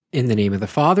In the name of the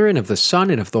Father, and of the Son,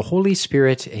 and of the Holy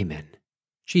Spirit, amen.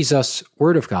 Jesus,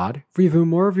 Word of God, reveal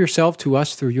more of yourself to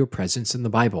us through your presence in the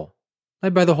Bible.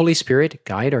 Led by the Holy Spirit,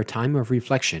 guide our time of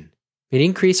reflection. May it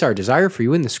increase our desire for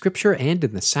you in the Scripture and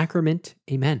in the sacrament.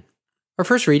 Amen. Our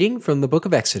first reading from the book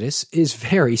of Exodus is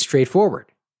very straightforward.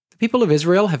 The people of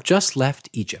Israel have just left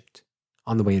Egypt.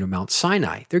 On the way to Mount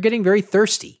Sinai, they're getting very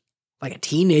thirsty. Like a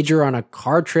teenager on a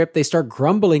car trip, they start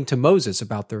grumbling to Moses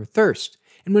about their thirst.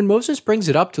 And when Moses brings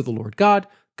it up to the Lord God,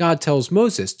 God tells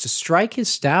Moses to strike his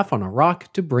staff on a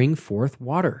rock to bring forth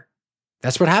water.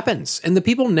 That's what happens, and the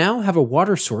people now have a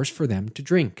water source for them to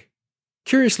drink.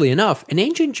 Curiously enough, an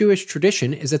ancient Jewish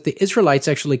tradition is that the Israelites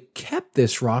actually kept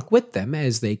this rock with them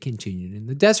as they continued in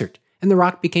the desert, and the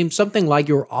rock became something like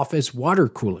your office water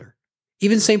cooler.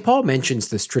 Even St. Paul mentions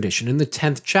this tradition in the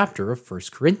 10th chapter of 1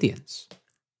 Corinthians.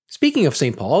 Speaking of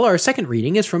St. Paul, our second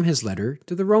reading is from his letter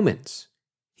to the Romans.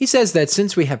 He says that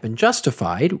since we have been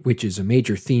justified, which is a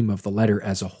major theme of the letter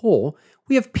as a whole,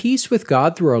 we have peace with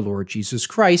God through our Lord Jesus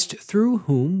Christ, through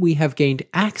whom we have gained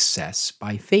access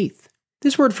by faith.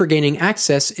 This word for gaining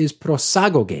access is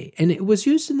prosagoge, and it was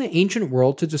used in the ancient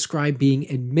world to describe being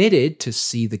admitted to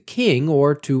see the king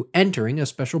or to entering a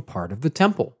special part of the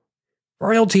temple.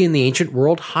 Royalty in the ancient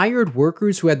world hired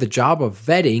workers who had the job of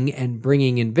vetting and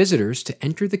bringing in visitors to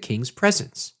enter the king's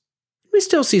presence. We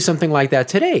still see something like that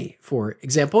today. For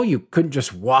example, you couldn't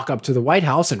just walk up to the White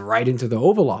House and right into the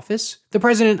Oval Office. The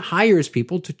president hires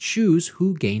people to choose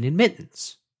who gain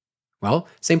admittance. Well,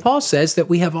 St. Paul says that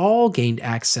we have all gained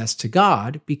access to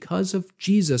God because of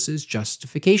Jesus'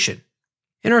 justification.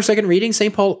 In our second reading,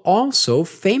 St. Paul also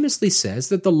famously says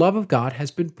that the love of God has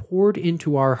been poured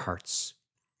into our hearts.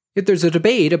 Yet there's a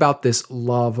debate about this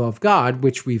love of God,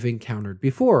 which we've encountered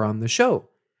before on the show.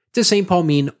 Does St. Paul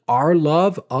mean our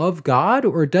love of God,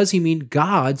 or does he mean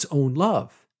God's own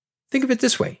love? Think of it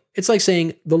this way. It's like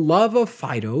saying the love of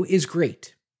Fido is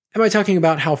great. Am I talking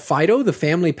about how Fido, the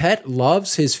family pet,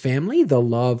 loves his family, the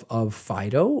love of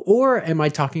Fido? Or am I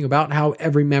talking about how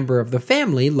every member of the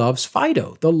family loves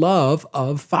Fido, the love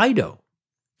of Fido?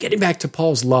 Getting back to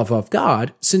Paul's love of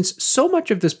God, since so much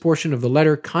of this portion of the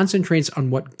letter concentrates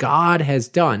on what God has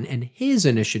done and his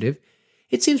initiative,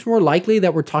 it seems more likely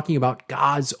that we're talking about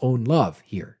God's own love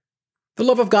here. The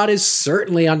love of God is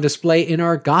certainly on display in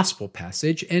our gospel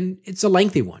passage, and it's a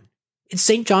lengthy one. It's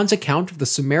St. John's account of the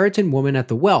Samaritan woman at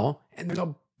the well, and there's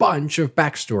a bunch of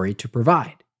backstory to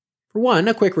provide. For one,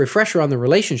 a quick refresher on the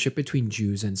relationship between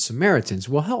Jews and Samaritans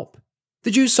will help.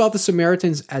 The Jews saw the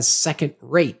Samaritans as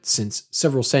second-rate, since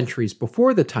several centuries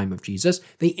before the time of Jesus,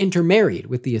 they intermarried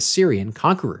with the Assyrian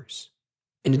conquerors.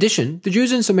 In addition, the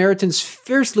Jews and Samaritans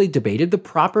fiercely debated the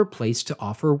proper place to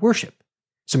offer worship.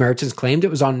 Samaritans claimed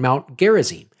it was on Mount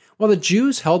Gerizim, while the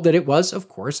Jews held that it was, of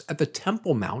course, at the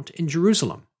Temple Mount in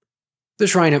Jerusalem. The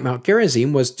shrine at Mount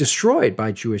Gerizim was destroyed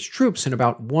by Jewish troops in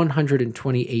about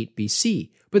 128 BC,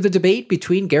 but the debate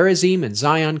between Gerizim and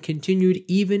Zion continued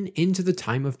even into the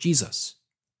time of Jesus.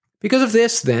 Because of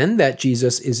this, then, that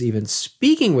Jesus is even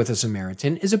speaking with a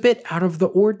Samaritan is a bit out of the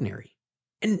ordinary.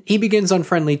 And he begins on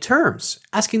friendly terms,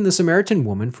 asking the Samaritan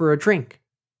woman for a drink.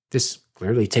 This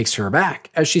clearly takes her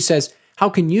aback, as she says, "How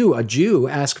can you, a Jew,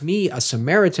 ask me, a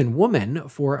Samaritan woman,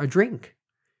 for a drink?"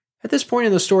 At this point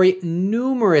in the story,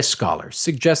 numerous scholars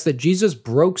suggest that Jesus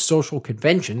broke social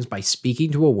conventions by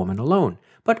speaking to a woman alone,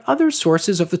 but other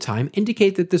sources of the time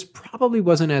indicate that this probably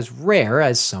wasn't as rare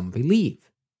as some believe.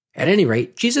 At any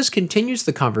rate, Jesus continues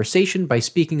the conversation by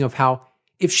speaking of how,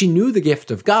 if she knew the gift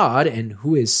of God and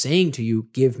who is saying to you,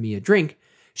 "Give me a drink,"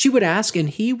 she would ask and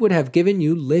he would have given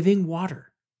you living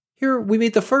water. Here we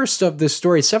meet the first of this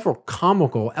story's several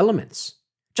comical elements.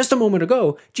 Just a moment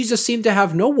ago, Jesus seemed to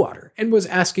have no water and was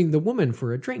asking the woman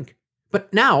for a drink.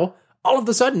 But now, all of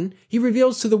a sudden, he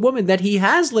reveals to the woman that he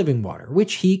has living water,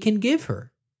 which he can give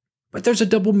her. But there's a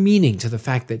double meaning to the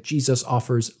fact that Jesus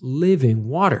offers living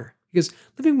water, because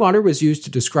living water was used to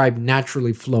describe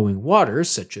naturally flowing water,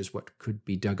 such as what could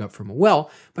be dug up from a well,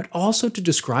 but also to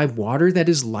describe water that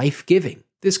is life-giving,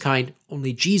 this kind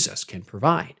only Jesus can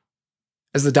provide.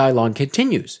 As the dialogue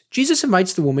continues, Jesus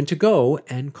invites the woman to go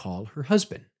and call her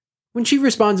husband. When she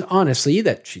responds honestly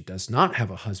that she does not have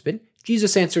a husband,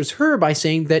 Jesus answers her by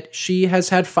saying that she has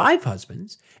had 5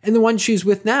 husbands, and the one she's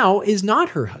with now is not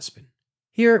her husband.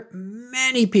 Here,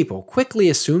 many people quickly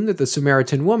assume that the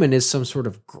Samaritan woman is some sort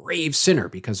of grave sinner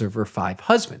because of her 5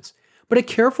 husbands, but a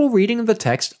careful reading of the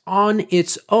text on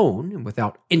its own, and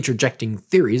without interjecting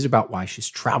theories about why she's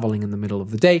traveling in the middle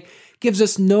of the day, gives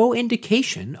us no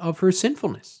indication of her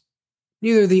sinfulness.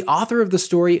 Neither the author of the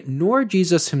story nor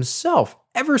Jesus himself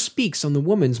ever speaks on the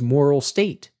woman's moral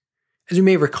state. As you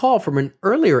may recall from an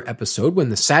earlier episode when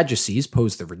the Sadducees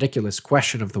posed the ridiculous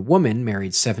question of the woman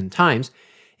married 7 times,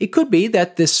 it could be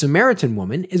that this Samaritan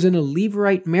woman is in a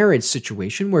Levirate marriage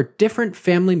situation where different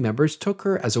family members took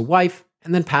her as a wife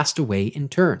and then passed away in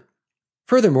turn.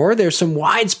 Furthermore, there's some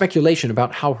wide speculation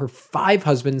about how her 5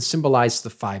 husbands symbolize the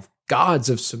 5 gods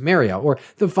of Samaria, or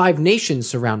the 5 nations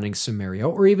surrounding Samaria,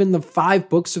 or even the 5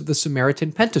 books of the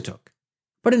Samaritan Pentateuch.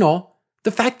 But in all,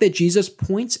 the fact that Jesus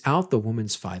points out the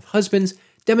woman's 5 husbands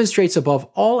demonstrates above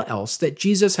all else that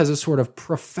Jesus has a sort of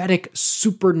prophetic,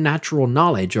 supernatural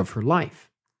knowledge of her life.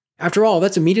 After all,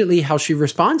 that's immediately how she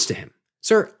responds to him.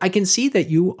 "Sir, I can see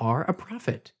that you are a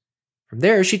prophet." From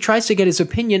there, she tries to get his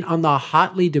opinion on the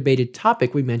hotly debated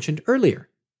topic we mentioned earlier.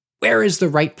 Where is the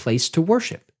right place to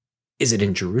worship? Is it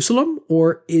in Jerusalem,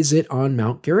 or is it on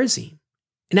Mount Gerizim?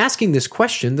 In asking this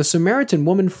question, the Samaritan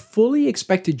woman fully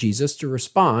expected Jesus to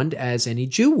respond as any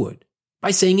Jew would,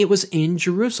 by saying it was in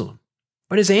Jerusalem.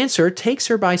 But his answer takes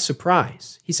her by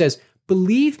surprise. He says,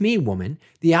 "Believe me, woman,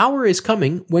 the hour is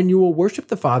coming when you will worship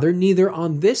the Father neither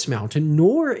on this mountain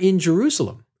nor in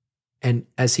Jerusalem." And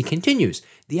as he continues,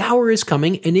 "The hour is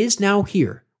coming and is now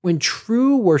here, when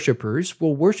true worshipers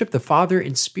will worship the Father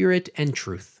in spirit and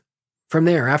truth." From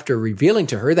there, after revealing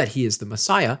to her that he is the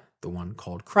Messiah, the one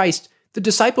called Christ, the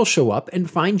disciples show up and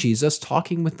find Jesus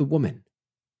talking with the woman.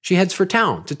 She heads for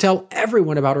town to tell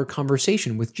everyone about her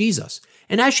conversation with Jesus,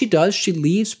 and as she does, she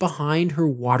leaves behind her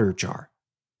water jar.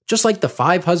 Just like the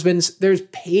 5 husbands, there's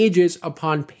pages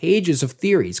upon pages of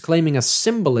theories claiming a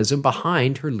symbolism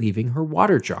behind her leaving her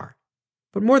water jar.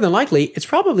 But more than likely, it's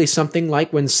probably something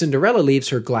like when Cinderella leaves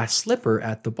her glass slipper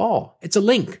at the ball. It's a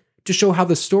link to show how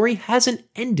the story hasn't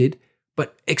ended,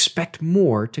 but expect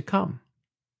more to come.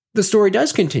 The story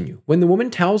does continue when the woman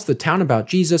tells the town about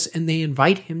Jesus and they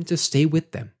invite him to stay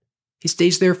with them. He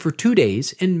stays there for 2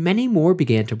 days, and many more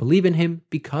began to believe in him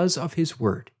because of his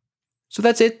word. So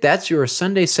that's it. That's your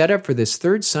Sunday setup for this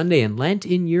 3rd Sunday in Lent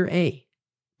in Year A.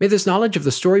 May this knowledge of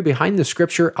the story behind the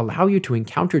scripture allow you to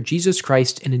encounter Jesus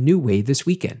Christ in a new way this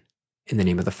weekend. In the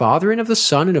name of the Father, and of the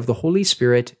Son, and of the Holy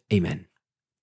Spirit, amen.